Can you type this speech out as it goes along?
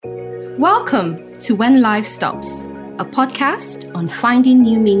Welcome to When Life Stops, a podcast on finding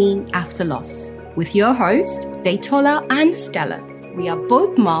new meaning after loss, with your host, Daytola and Stella. We are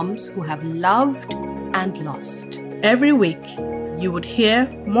both moms who have loved and lost. Every week, you would hear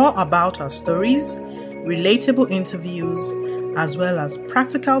more about our stories, relatable interviews, as well as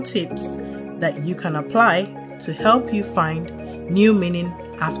practical tips that you can apply to help you find new meaning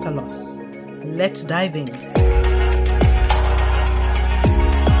after loss. Let's dive in.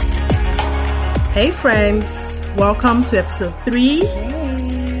 Hey friends, welcome to episode 3.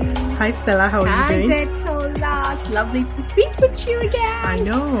 Hey. Hi Stella, how are you doing? Hi Daytola, it's lovely to speak with you again. I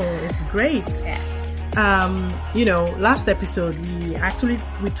know, it's great. Yes. Last episode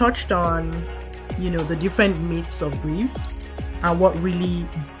we touched on, the different myths of grief and what really,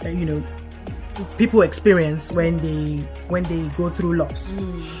 people experience when they go through loss.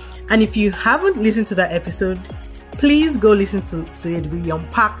 And if you haven't listened to that episode, please go listen to it. We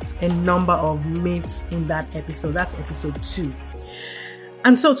unpacked a number of myths in that episode. That's episode 2.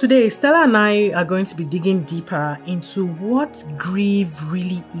 And so today, Stella and I are going to be digging deeper into what grief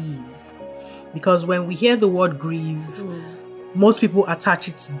really is. Because when we hear the word grief, most people attach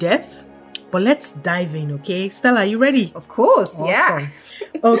it to death. But let's dive in, okay? Stella, are you ready? Of course, Awesome. yeah.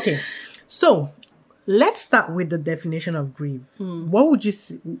 Okay, so let's start with the definition of grief.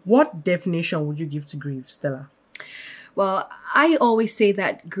 What definition would you give to grief, Stella? Well, I always say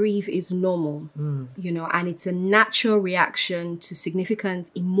that grief is normal, and it's a natural reaction to significant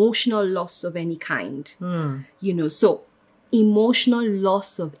emotional loss of any kind. So emotional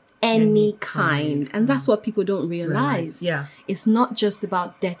loss of any kind. And that's what people don't realize. Yeah. It's not just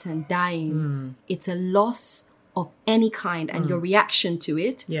about death and dying. It's a loss of any kind and your reaction to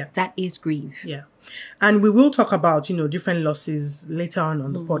it. Yeah. That is grief. Yeah. And we will talk about, different losses later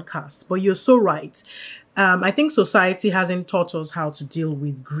on the podcast. But you're so right. I think society hasn't taught us how to deal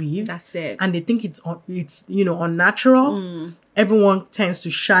with grief. That's it. And they think it's unnatural. Everyone tends to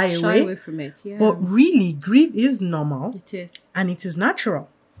shy away from it. Yeah. But really, grief is normal. It is. And it is natural.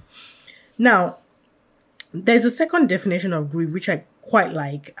 Now, there's a second definition of grief, which I quite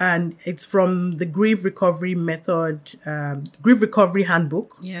like, and it's from the Grief Recovery Method, Grief Recovery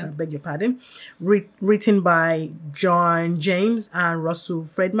Handbook, Yeah. I beg your pardon, written by John James and Russell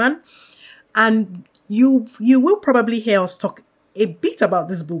Friedman. And you will probably hear us talk a bit about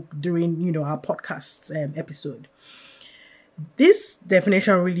this book during, our podcast episode. This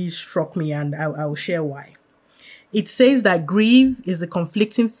definition really struck me, and I will share why. It says that grief is the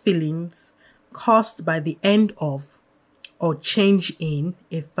conflicting feelings caused by the end of or change in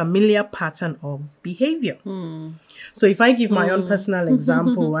a familiar pattern of behavior. So if I give my own personal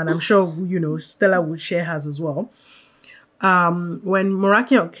example, and I'm sure, Stella would share hers as well. When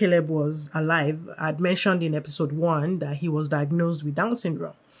Morakian Caleb was alive, I'd mentioned in episode 1 that he was diagnosed with Down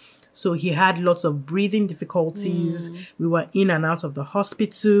syndrome. So he had lots of breathing difficulties. We were in and out of the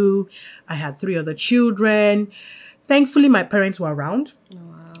hospital. I had 3 other children. Thankfully, my parents were around. Oh,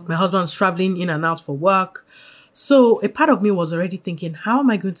 wow. My husband was traveling in and out for work. So a part of me was already thinking, how am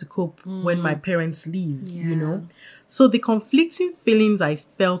I going to cope when my parents leave, So the conflicting feelings I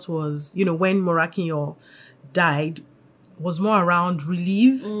felt was, when Morakian died, was more around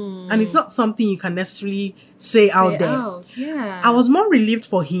relief. And it's not something you can necessarily say out there. Yeah. I was more relieved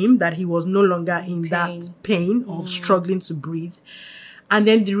for him that he was no longer in that pain of struggling to breathe. And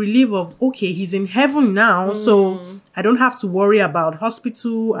then the relief of, okay, he's in heaven now, so I don't have to worry about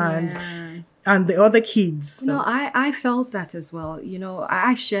hospital and the other kids. I felt that as well.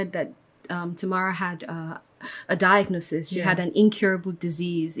 I shared that Tamara had a diagnosis. She had an incurable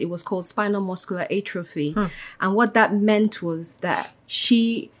disease. It was called spinal muscular atrophy. And what that meant was that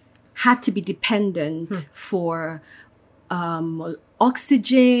she had to be dependent for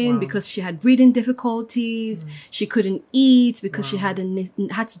oxygen because she had breathing difficulties. She couldn't eat because she had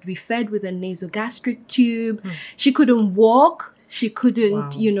to be fed with a nasogastric tube. She couldn't walk. She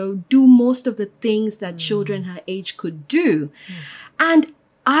couldn't, do most of the things that children her age could do. And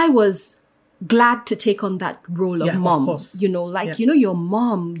I was glad to take on that role of mom. Of course. Your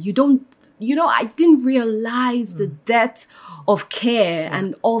mom, I didn't realize the depth of care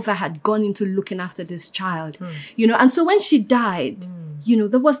and all that had gone into looking after this child, and so when she died,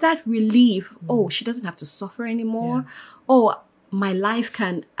 there was that relief. Oh, she doesn't have to suffer anymore. Oh, my life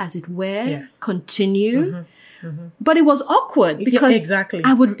can, as it were, continue. But it was awkward because exactly.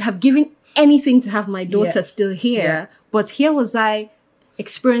 I would have given anything to have my daughter still here. But here was I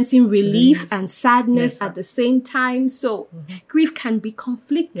experiencing relief and sadness at the same time. So grief can be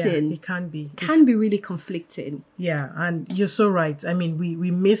conflicting. Yeah, it can be. It can be really conflicting. Yeah, and you're so right. I mean,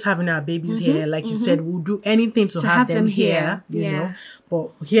 we miss having our babies here. Like you said, we'll do anything to have them here, you know. But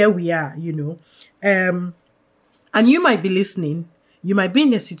here we are, and you might be listening. You might be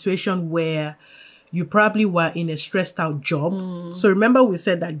in a situation where you probably were in a stressed out job. So remember we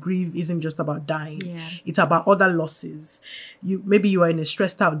said that grief isn't just about dying. Yeah. It's about other losses. Maybe you are in a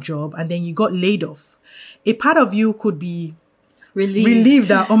stressed out job and then you got laid off. A part of you could be relieved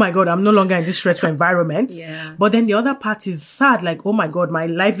that, oh my God, I'm no longer in this stressful environment. Yeah. But then the other part is sad, like, oh my God, my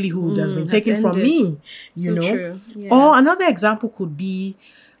livelihood has been taken from me, So true. Yeah. Or another example could be,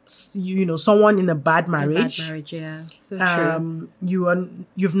 someone in a bad marriage. Bad marriage, yeah. So true.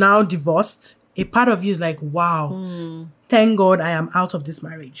 You've now divorced. A part of you is like, wow, thank God I am out of this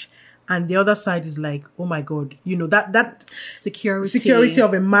marriage. And the other side is like, oh my God, that security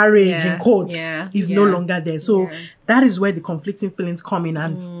of a marriage in quotes is no longer there. So that is where the conflicting feelings come in.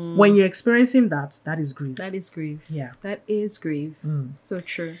 And when you're experiencing that is grief. That is grief. Yeah. That is grief. So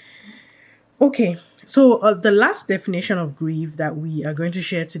true. Okay. So the last definition of grief that we are going to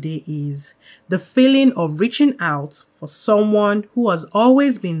share today is the feeling of reaching out for someone who has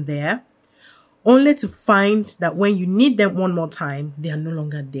always been there, only to find that when you need them one more time, they are no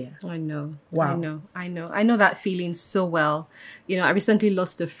longer there. I know. Wow. I know that feeling so well. I recently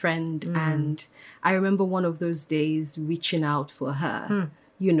lost a friend and I remember one of those days reaching out for her,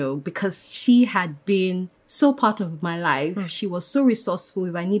 because she had been so part of my life. She was so resourceful.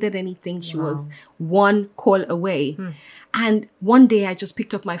 If I needed anything, she was one call away. And one day I just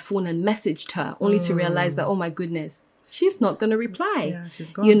picked up my phone and messaged her only to realize that, oh my goodness, she's not going to reply. Yeah,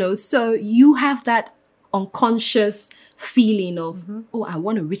 she's gone. So you have that unconscious feeling of, oh, I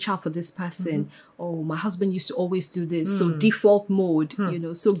want to reach out for this person. Oh, my husband used to always do this. So default mode,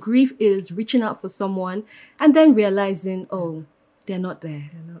 so grief is reaching out for someone and then realizing, oh, they're not there.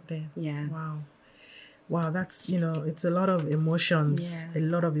 They're not there. Yeah. Wow. That's, it's a lot of emotions, a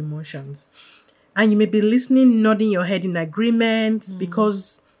lot of emotions. And you may be listening, nodding your head in agreement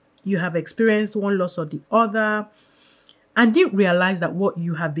because you have experienced one loss or the other. And didn't realize that what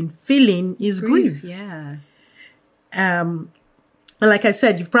you have been feeling is grief. Yeah. And like I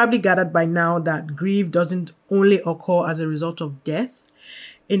said, you've probably gathered by now that grief doesn't only occur as a result of death.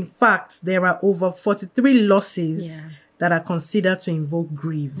 In fact, there are over 43 losses that are considered to invoke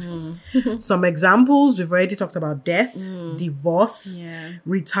grief. Some examples, we've already talked about death, divorce,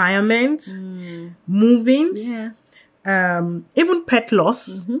 retirement, moving. Yeah. Even pet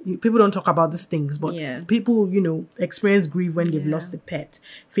loss. People don't talk about these things, but people, experience grief when they've lost a pet.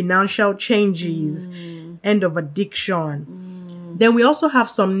 Financial changes, end of addiction. Then we also have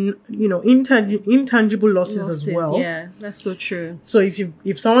some, intangible losses as well. Yeah, that's so true. So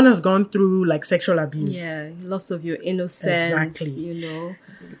if someone has gone through like sexual abuse, loss of your innocence,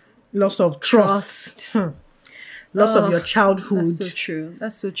 loss of trust. Loss of your childhood.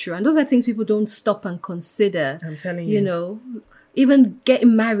 That's so true. And those are things people don't stop and consider. I'm telling you. Even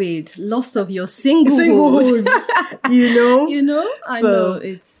getting married, loss of your singlehood. I know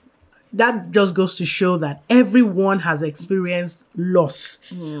it's. That just goes to show that everyone has experienced loss,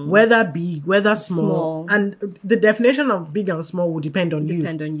 whether big, whether small. And the definition of big and small will depend on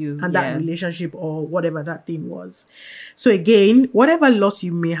you. And that relationship or whatever that thing was. So again, whatever loss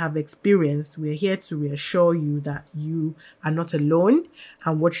you may have experienced, we're here to reassure you that you are not alone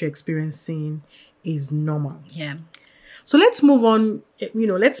and what you're experiencing is normal. Yeah. So let's move on,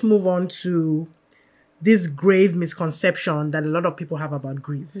 to this grave misconception that a lot of people have about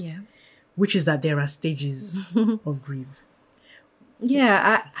grief. Yeah. Which is that there are stages of grief.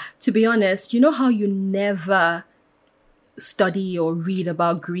 Yeah, to be honest, you know how you never study or read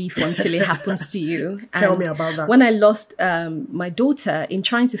about grief until it happens to you? And tell me about that. When I lost my daughter, in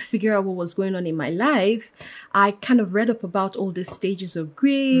trying to figure out what was going on in my life, I kind of read up about all the stages of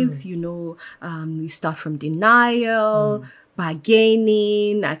grief. We start from denial,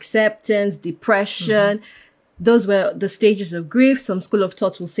 bargaining, acceptance, depression. Those were the stages of grief. Some school of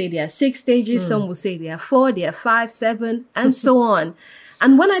thought will say there are 6 stages. Some will say there are 4, there are 5, 7, and so on.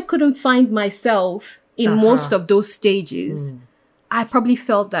 And when I couldn't find myself in most of those stages, I probably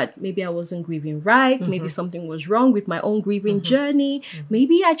felt that maybe I wasn't grieving right. Maybe something was wrong with my own grieving journey.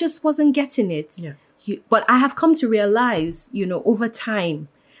 Maybe I just wasn't getting it. Yeah. But I have come to realize, over time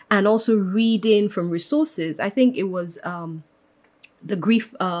and also reading from resources, I think it was the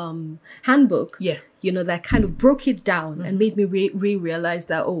grief handbook, that kind of broke it down and made me realize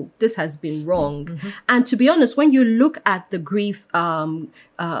that, oh, this has been wrong. And to be honest, when you look at the grief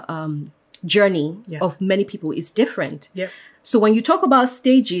journey of many people, it's different. Yeah. So when you talk about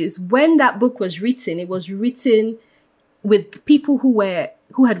stages, when that book was written, it was written with people who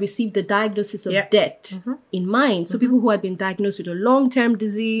had received the diagnosis of death in mind. So people who had been diagnosed with a long-term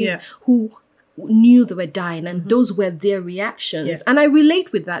disease, who knew they were dying, and those were their reactions. Yeah. And I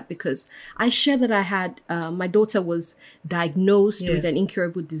relate with that because I share that I had, my daughter was diagnosed with an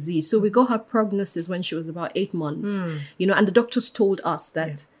incurable disease. So we got her prognosis when she was about 8 months, and the doctors told us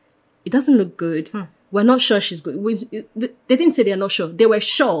that it doesn't look good. We're not sure she's going. They didn't say they're not sure. They were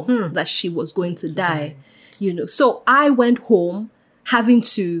sure that she was going to die, So I went home having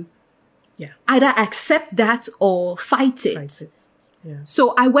to either accept that or fight it. Yeah.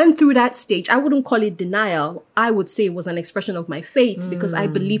 So I went through that stage. I wouldn't call it denial. I would say it was an expression of my faith because I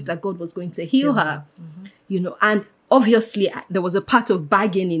believed that God was going to heal her, and obviously there was a part of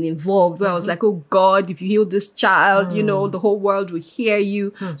bargaining involved where I was like, oh God, if you heal this child, the whole world will hear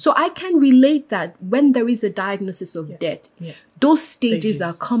you. So I can relate that when there is a diagnosis of death, those stages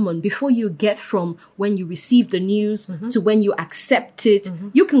are common before you get from when you receive the news to when you accept it.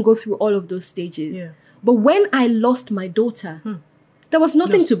 You can go through all of those stages. Yeah. But when I lost my daughter, there was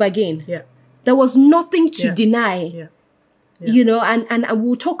nothing to bargain. Yeah. There was nothing to deny. Yeah. And I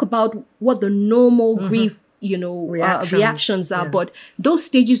will talk about what the normal grief reactions are, but those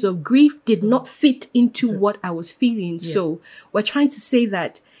stages of grief did not fit into what I was feeling. So we're trying to say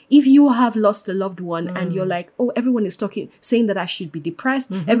that if you have lost a loved one and you're like, oh, everyone is saying that I should be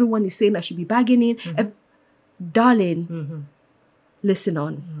depressed. Everyone is saying I should be bargaining. Darling, listen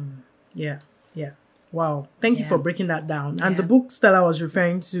on. Yeah. Yeah. Wow. Thank you for breaking that down. And the book Stella was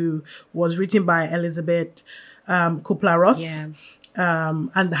referring to was written by Elizabeth Kubler-Ross. Yeah.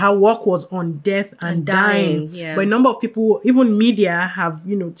 And her work was on death and dying. Yeah. But a number of people, even media, have,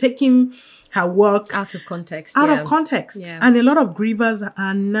 taken her work out of context. Of context. Yeah. And a lot of grievers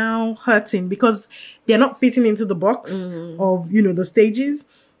are now hurting because they're not fitting into the box of, the stages.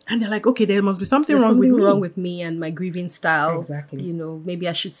 And they're like, okay, there must be something wrong with me and my grieving style. Exactly. Maybe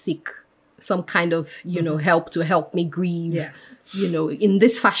I should seek some kind of, help to help me grieve, Yeah. In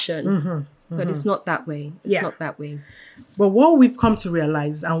this fashion. But it's not that way. It's not that way. But what we've come to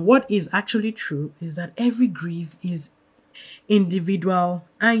realize and what is actually true is that every grief is individual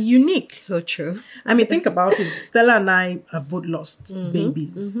and unique. So true. I mean, think about it. Stella and I have both lost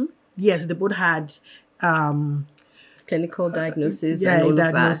babies. Yes, they both had clinical diagnosis and all of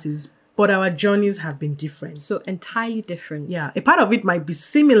that. But our journeys have been different. So entirely different. Yeah. A part of it might be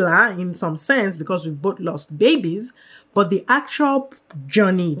similar in some sense because we've both lost babies, but the actual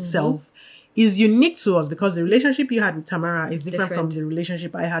journey itself is unique to us because the relationship you had with Tamara is different from the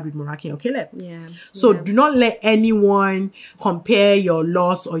relationship I had with Moraki or Caleb. Yeah. So do not let anyone compare your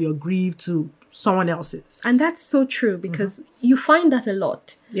loss or your grief to someone else's. And that's so true because you find that a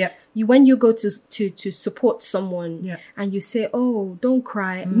lot. Yeah. When you go to support someone and you say, oh, don't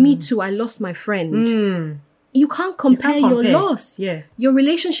cry. Me too. I lost my friend. You can't compare your loss. Yeah. Your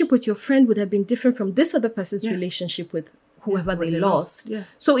relationship with your friend would have been different from this other person's relationship with whoever they lost. Yeah.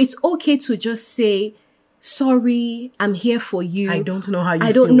 So it's okay to just say, sorry, I'm here for you. I don't know how you feel.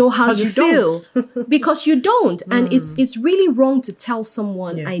 I don't know how you feel. Because you don't. And it's really wrong to tell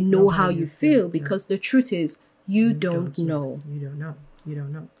someone, I know how you feel. Because the truth is, you don't know. You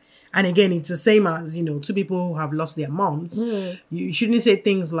don't know. And again, it's the same as, two people who have lost their moms. You shouldn't say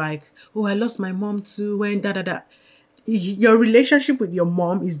things like, oh, I lost my mom too, when da-da-da. Your relationship with your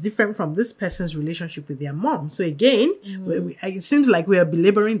mom is different from this person's relationship with their mom. So again, it seems like we are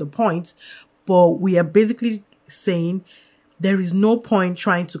belaboring the point, but we are basically saying there is no point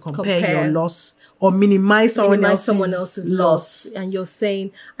trying to compare your loss or minimize someone else's loss. And you're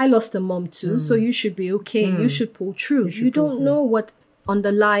saying, I lost a mom too, so you should be okay. You should pull through. You don't know what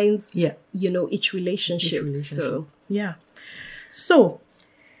underlines, each relationship. So, yeah. So,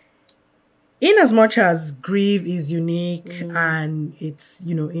 in as much as grief is unique and it's,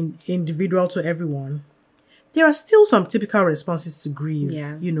 individual to everyone, there are still some typical responses to grief,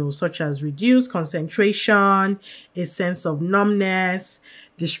 such as reduced concentration, a sense of numbness,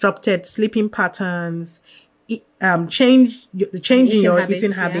 disrupted sleeping patterns, change in your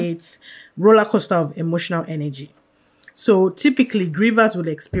eating habits, roller coaster of emotional energy. So typically grievers will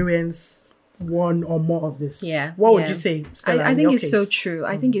experience one or more of this. Yeah. What would you say, Stella? I think it's so true.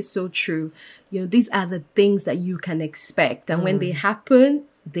 I think it's so true. These are the things that you can expect. And when they happen,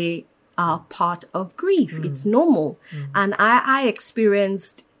 they are part of grief. It's normal. And I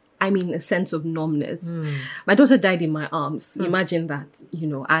experienced, a sense of numbness. My daughter died in my arms. Imagine that,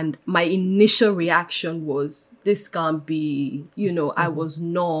 and my initial reaction was, this can't be, I was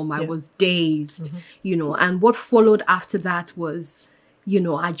numb. I was dazed, and what followed after that was,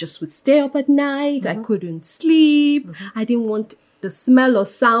 I just would stay up at night. I couldn't sleep. I didn't want the smell or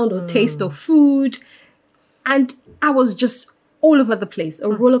sound or taste of food. And I was just all over the place, a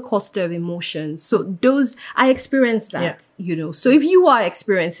roller coaster of emotions. So I experienced that, So if you are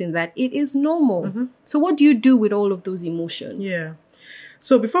experiencing that, it is normal. So what do you do with all of those emotions? Yeah.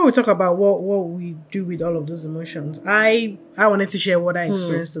 So before we talk about what we do with all of those emotions, I wanted to share what I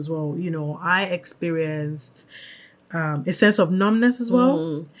experienced as well. I experienced a sense of numbness as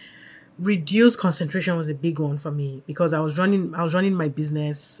well. Reduced concentration was a big one for me because I was running my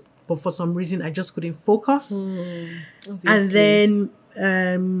business, but for some reason I just couldn't focus. And then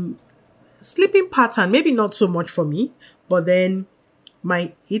sleeping pattern, maybe not so much for me, but then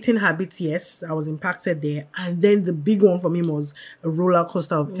my eating habits, yes, I was impacted there. And then the big one for me was a roller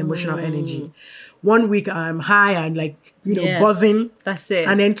coaster of emotional energy. 1 week I'm high and buzzing. That's it.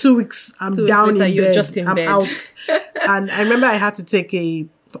 And then 2 weeks I'm down in you're bed. just in I'm bed. out. And I remember I had to take a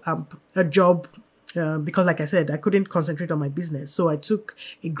job because, like I said, I couldn't concentrate on my business. So I took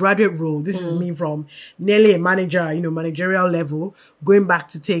a graduate role. This is me from nearly a manager, managerial level, going back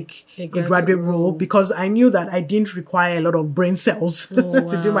to take a graduate role because I knew that I didn't require a lot of brain cells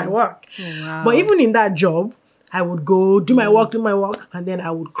to do my work. But even in that job, I would go do my work, and then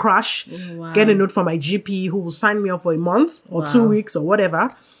I would crash, get a note from my GP who will sign me up for a month or 2 weeks or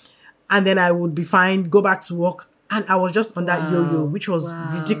whatever. And then I would be fine, go back to work. And I was just on that yo-yo, which was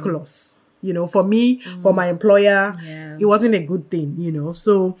ridiculous. For me, for my employer, it wasn't a good thing,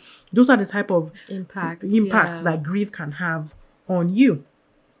 So those are the type of impacts that grief can have on you.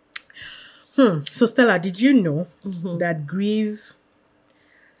 So Stella, did you know that grief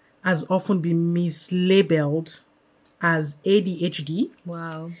has often been mislabeled as ADHD,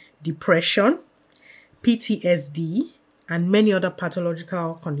 depression, PTSD, and many other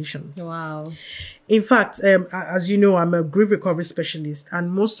pathological conditions? Wow. In fact, as you know, I'm a grief recovery specialist,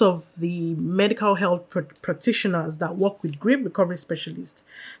 and most of the medical health practitioners that work with grief recovery specialists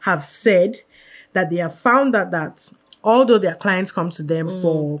have said that they have found that although their clients come to them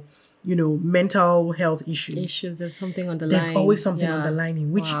for, mental health issues, there's something underlying. There's always something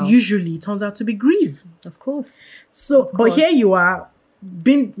underlying, which usually turns out to be grief. Of course. So, but here you are,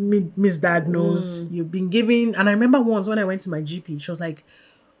 been misdiagnosed, you've been given, and I remember once when I went to my GP, she was like,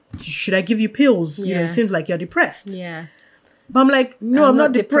 should I give you pills? It seems like you're depressed. Yeah. But I'm like, no, I'm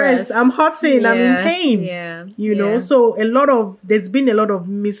not depressed. I'm hurting. I'm in pain. Yeah. So there's been a lot of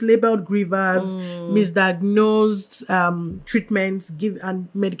mislabeled grievers, misdiagnosed treatments and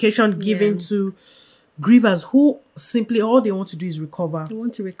medication given to grievers who simply all they want to do is recover. They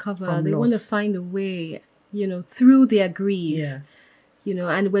want to recover. From They loss. want to find a way, through their grief. Yeah.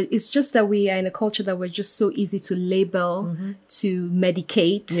 And it's just that we are in a culture that we're just so easy to label, to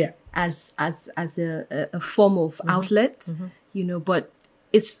medicate as a form of outlet, but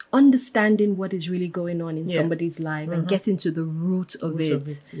it's understanding what is really going on in somebody's life and getting to the root of it.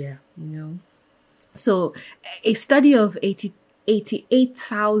 So a study of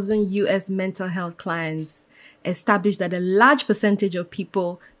 88,000 US mental health clients established that a large percentage of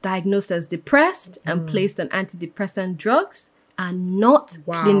people diagnosed as depressed and placed on antidepressant drugs are not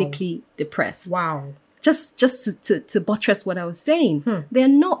clinically depressed. Wow. Just to buttress what I was saying. They're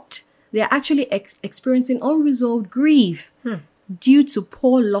not. They're actually experiencing unresolved grief due to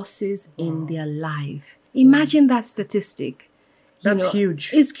poor losses in their life. Imagine that statistic. That's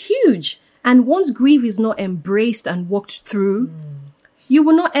huge. It's huge. And once grief is not embraced and walked through, you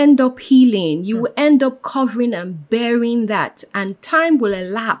will not end up healing. You will end up covering and bearing that. And time will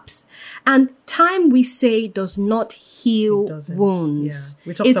elapse. And time, we say, does not heal wounds. Yeah.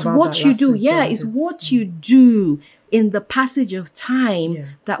 We talked It's about what that you last do. week, Yeah, wasn't it's it? what you do in the passage of time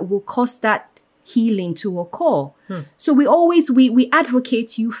that will cause that healing to occur. So we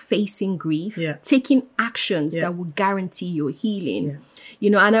advocate you facing grief, taking actions that will guarantee your healing.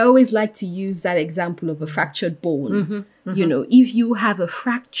 And I always like to use that example of a fractured bone. If you have a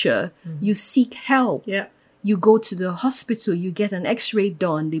fracture, you seek help. You go to the hospital, you get an x-ray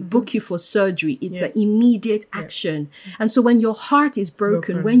done, they book you for surgery. It's an immediate action. And so when your heart is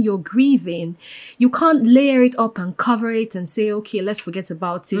broken, when you're grieving, you can't layer it up and cover it and say, okay, let's forget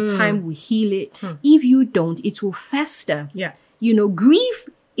about it. Time will heal it. If you don't, it will fester. Grief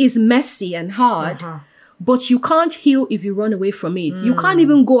is messy and hard, but you can't heal if you run away from it. You can't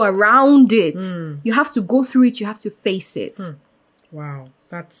even go around it. You have to go through it. You have to face it. Wow.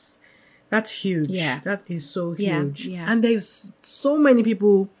 That's huge. That is so huge. Yeah. And there's so many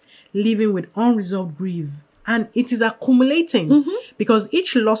people living with unresolved grief. And it is accumulating because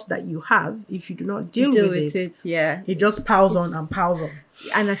each loss that you have, if you do not deal with it, it just piles on and piles on.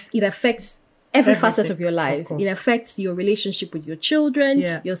 And it affects every facet of your life. It affects your relationship with your children,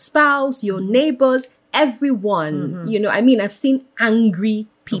 your spouse, your neighbors, everyone. I've seen angry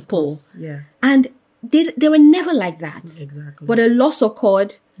people. And they were never like that. Exactly. But a loss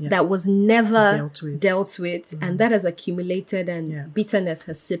occurred that was never dealt with. and that has accumulated, and bitterness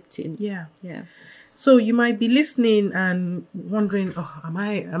has sipped in. Yeah. Yeah. So you might be listening and wondering,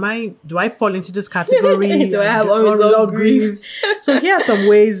 do I fall into this category? Do I have unresolved grief? So here are some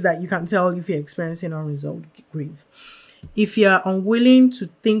ways that you can tell if you're experiencing unresolved grief. If you're unwilling to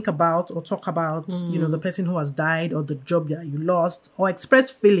think about or talk about, the person who has died or the job that you lost, or express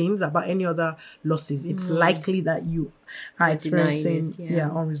feelings about any other losses, it's likely that you are experiencing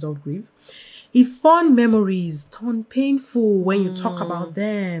unresolved grief. If fond memories turn painful when you talk about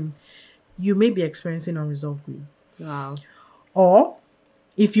them, you may be experiencing unresolved grief. Wow. Or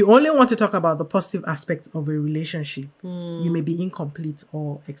if you only want to talk about the positive aspects of a relationship, you may be incomplete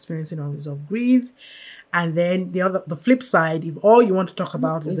or experiencing unresolved grief. And then the flip side, if all you want to talk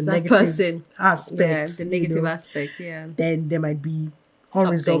about is the negative aspects, aspect, then there might be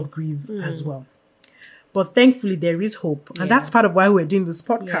unresolved grief as well. But thankfully, there is hope. And that's part of why we're doing this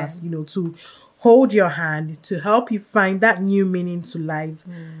podcast, to hold your hand, to help you find that new meaning to life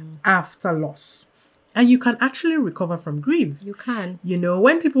after loss. And you can actually recover from grief. You can.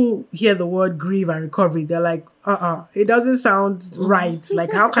 When people hear the word grief and recovery, they're like, it doesn't sound right.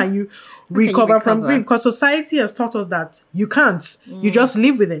 Like, how can you recover from grief? Because society has taught us that you can't. You just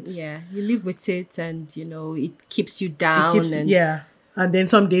live with it. Yeah, you live with it, and, it keeps you down. And then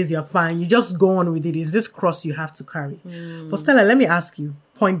some days you're fine. You just go on with it. It's this cross you have to carry. But Stella, let me ask you,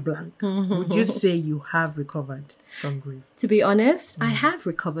 point blank, would you say you have recovered from grief? To be honest, I have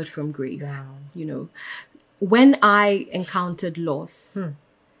recovered from grief. Wow. When I encountered loss,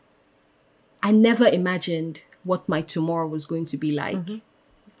 I never imagined what my tomorrow was going to be like.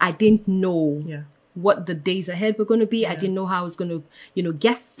 I didn't know what the days ahead were going to be. I didn't know how I was going to,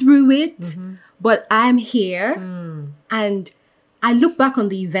 get through it. But I'm here, and I look back on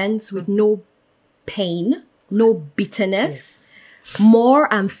the events with no pain, no bitterness.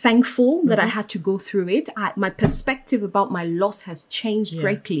 More, I'm thankful that I had to go through it. My perspective about my loss has changed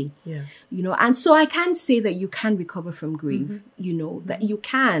greatly. And so I can say that you can recover from grief, that you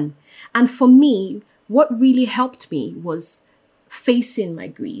can. And for me, what really helped me was facing my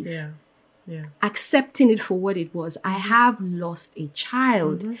grief. Accepting it for what it was. I have lost a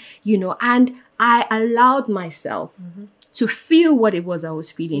child, and I allowed myself to feel what it was I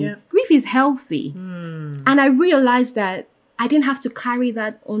was feeling. Grief is healthy. And I realized that I didn't have to carry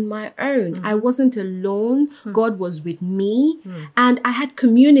that on my own. I wasn't alone. God was with me, and I had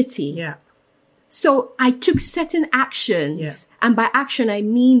community. So I took certain actions, and by action, I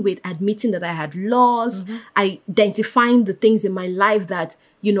mean with admitting that I had lost, identifying the things in my life that,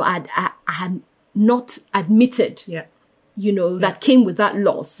 I had not admitted. That came with that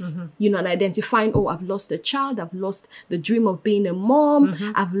loss, and identifying, I've lost a child, I've lost the dream of being a mom,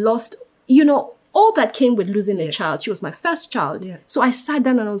 I've lost, all that came with losing a child. She was my first child. So I sat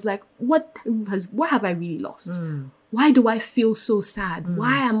down and I was like, what have I really lost? Why do I feel so sad?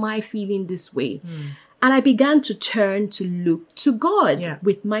 Why am I feeling this way? And I began to turn to look to God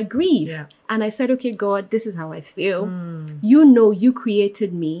with my grief. And I said, okay, God, this is how I feel. You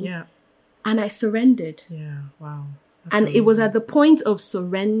created me. And I surrendered. Wow. That's and amazing. It was at the point of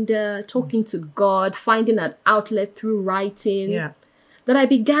surrender, talking to God, finding an outlet through writing, that I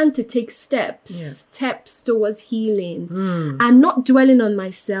began to take steps towards healing and not dwelling on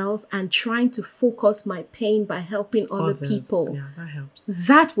myself and trying to focus my pain by helping other people. Yeah, that helps.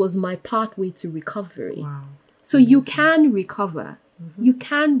 That was my pathway to recovery. Wow. So you can recover. You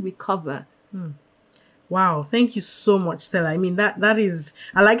can recover. Wow, thank you so much, Stella. I mean, that is,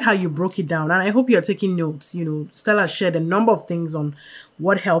 I like how you broke it down, and I hope you're taking notes. Stella shared a number of things on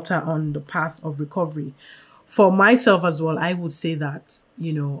what helped her on the path of recovery. For myself as well, I would say that,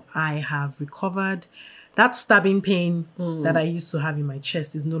 I have recovered. That stabbing pain that I used to have in my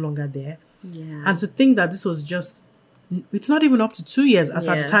chest is no longer there. Yeah. And to think that this was it's not even up to 2 years as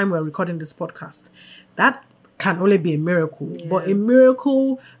at the time we're recording this podcast. That can only be a miracle. Yeah. But a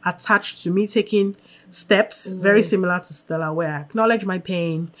miracle attached to me taking steps, very similar to Stella, where I acknowledged my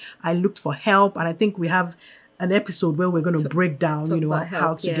pain, I looked for help, and I think we have an episode where we're going to break down,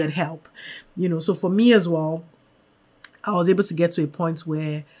 how to get help. So for me as well, I was able to get to a point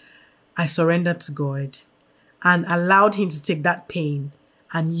where I surrendered to God and allowed him to take that pain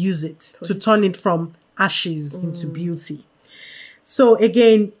and use it to turn it from ashes into beauty. So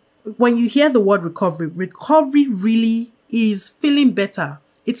again, when you hear the word recovery really is feeling better.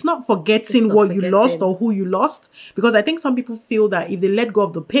 It's not forgetting what you lost or who you lost, because I think some people feel that if they let go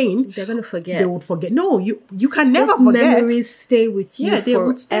of the pain, they're going to forget. They would forget. No, you can never Those forget. Memories stay with you forever. They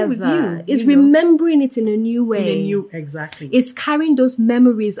would stay with you. It's remembering it in a new way. Exactly. It's carrying those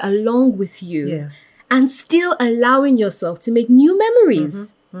memories along with you. Yeah. and still allowing yourself to make new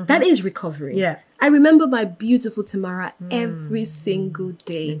memories. That is recovery. Yeah. I remember my beautiful Tamara every single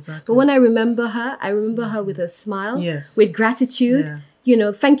day. Exactly. But when I remember her with a smile, Yes. with gratitude. Yeah. You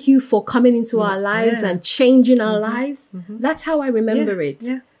know, thank you for coming into our lives Yeah. and changing our lives. That's how I remember it.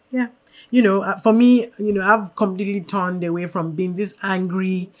 Yeah, yeah. You know, for me, you know, I've completely turned away from being this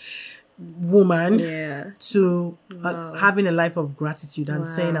angry woman Yeah. to having a life of gratitude and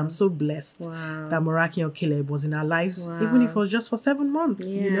saying I'm so blessed Wow. that Moraki or Caleb was in our lives, even if it was just for 7 months.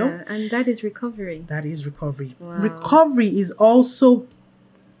 Yeah. You know, And that is recovery. that is recovery. Wow. Recovery is also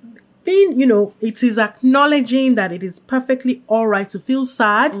being, you know, it is acknowledging that it is perfectly all right to feel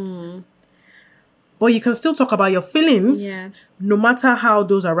sad, but you can still talk about your feelings, Yeah. no matter how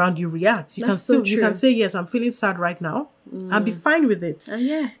those around you react. You That's can still so you can true. say, yes, I'm feeling sad right now, and be fine with it.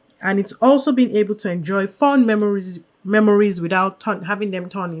 Yeah. And it's also being able to enjoy fond memories without having them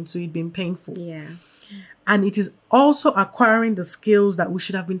turn into it being painful. Yeah. And it is also acquiring the skills that we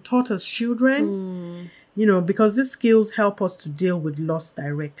should have been taught as children. You know, because these skills help us to deal with loss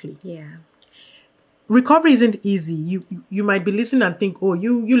directly. Yeah. Recovery isn't easy. You might be listening and think, oh,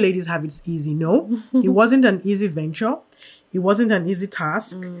 you ladies have it easy. No, it wasn't an easy venture. It wasn't an easy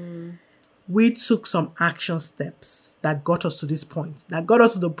task. We took some action steps that got us to this point. That got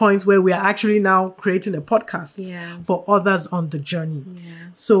us to the point where we are actually now creating a podcast Yeah. for others on the journey. Yeah.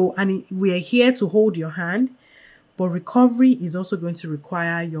 So, and we are here to hold your hand. But recovery is also going to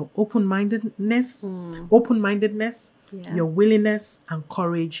require your open-mindedness, Yeah. your willingness and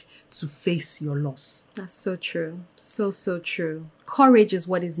courage to face your loss. That's so true. So true. Courage is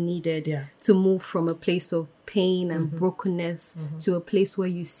what is needed Yeah. to move from a place of pain and brokenness to a place where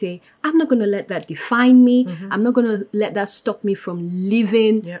you say, I'm not going to let that define me. I'm not going to let that stop me from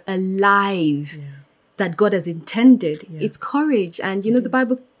living Yeah. a life that God has intended. Yeah. It's courage. And you know, the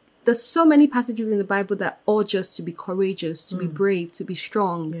Bible, there's so many passages in the Bible that urge us to be courageous, to be brave, to be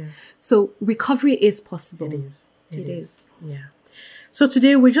strong. Yeah. So recovery is possible. It is. It is. Yeah. So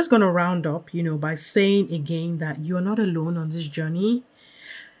today we're just going to round up, you know, by saying again that you're not alone on this journey.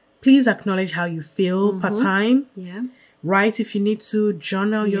 Please acknowledge how you feel per time. Yeah. Write if you need to,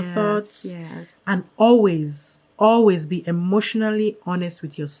 journal your thoughts. Yes. And always be emotionally honest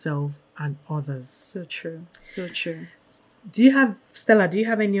with yourself and others. So true. So true. Stella, do you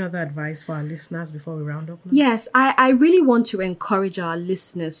have any other advice for our listeners before we round up now? Yes, I really want to encourage our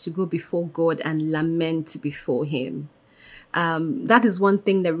listeners to go before God and lament before Him. That is one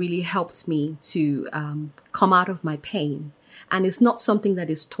thing that really helped me to come out of my pain. And it's not something that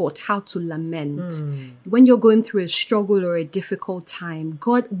is taught, how to lament. When you're going through a struggle or a difficult time,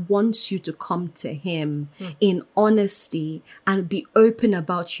 God wants you to come to Him in honesty and be open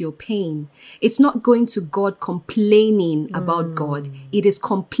about your pain. It's not going to God complaining about God. It is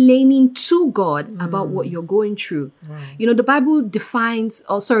complaining to God about what you're going through. You know, the Bible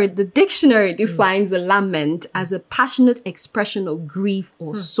the dictionary defines a lament as a passionate expression of grief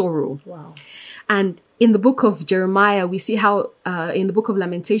or sorrow. Wow. And in the book of Jeremiah, we see how, in the book of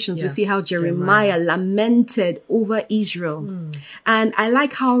Lamentations, we see how Jeremiah lamented over Israel. And I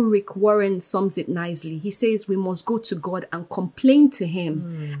like how Rick Warren sums it nicely. He says we must go to God and complain to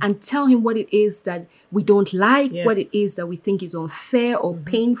Him and tell Him what it is that we don't like, what it is that we think is unfair or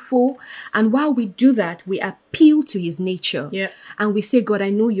painful. And while we do that, we appeal to His nature. And we say, God, I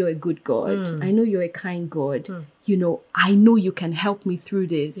know you're a good God. I know you're a kind God. You know, I know you can help me through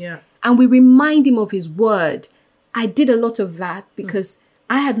this. And we remind Him of His word. I did a lot of that because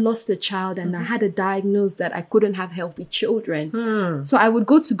I had lost a child and I had a diagnosis that I couldn't have healthy children. So I would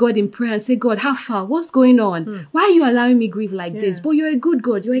go to God in prayer and say, God, how far? What's going on? Why are you allowing me grieve like this? But you're a good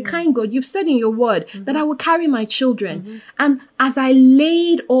God. You're a kind God. You've said in your word that I will carry my children. And as I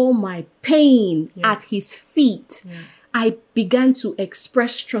laid all my pain at His feet, I began to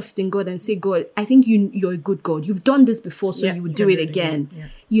express trust in God and say, God, I think you're a good God. You've done this before, so you would do it again.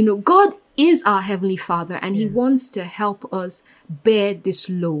 You know, God is our Heavenly Father and He wants to help us bear this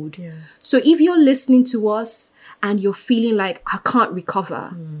load. So if you're listening to us and you're feeling like, I can't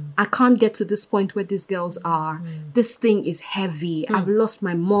recover, I can't get to this point where these girls are, this thing is heavy, I've lost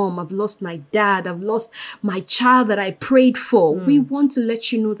my mom, I've lost my dad, I've lost my child that I prayed for, we want to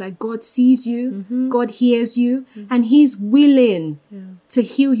let you know that God sees you, God hears you, and He's willing to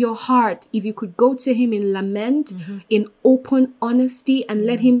heal your heart. If you could go to Him in lament, in open honesty, and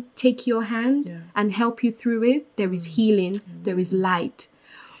let Him take your hand and help you through it, there is healing, there is light.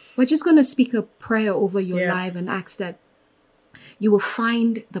 We're just going to speak a prayer over your life and ask that you will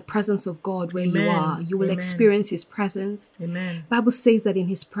find the presence of God where you are. You will experience His presence. Bible says that in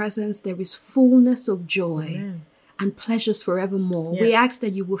His presence there is fullness of joy. and pleasures forevermore. Yeah. We ask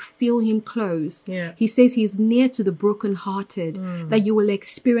that you will feel him close. Yeah. He says he's near to the brokenhearted, that you will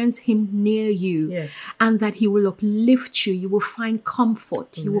experience him near you, Yes. and that he will uplift you. You will find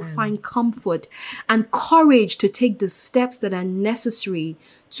comfort. You will find comfort and courage to take the steps that are necessary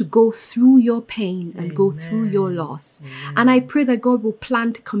to go through your pain and go through your loss. And I pray that God will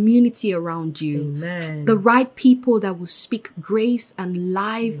plant community around you. Amen. The right people that will speak grace and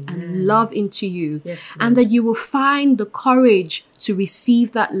life and love into you. Yes, and that you will find the courage to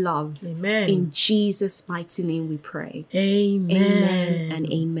receive that love. Amen. In Jesus' mighty name we pray. Amen. Amen and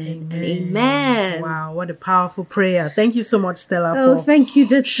amen and amen. Wow, what a powerful prayer. Thank you so much, Stella, Oh, for thank you,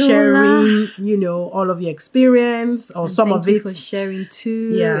 Datola. sharing, all of your experience or some Thank of you it. for sharing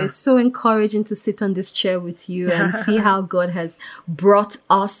too. Yeah. It's so encouraging to sit on this chair with you and see how God has brought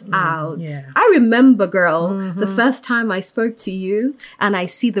us out. yeah. I remember, girl, the first time I spoke to you and I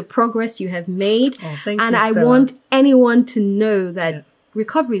see the progress you have made. Oh, thank and you, I Stella. want anyone to know that Yeah.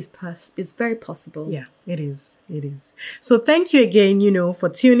 recovery is very possible. Yeah, it is. It is. So thank you again, for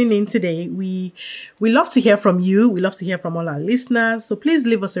tuning in today. We love to hear from you. We love to hear from all our listeners. So please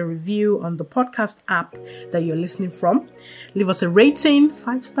leave us a review on the podcast app that you're listening from. Leave us a rating,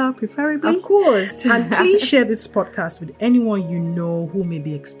 5-star preferably. Of course. And please share this podcast with anyone you know who may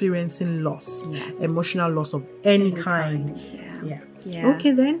be experiencing loss, Yes. emotional loss of any kind. Yeah. Yeah. Yeah.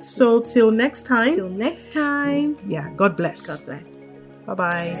 Okay then. So till next time. Till next time. Yeah. God bless. God bless.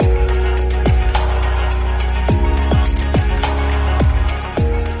 Bye-bye.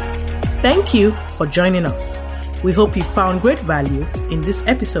 Thank you for joining us. We hope you found great value in this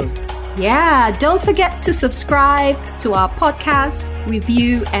episode. Yeah, don't forget to subscribe to our podcast,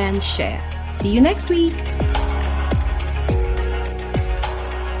 review, and share. See you next week.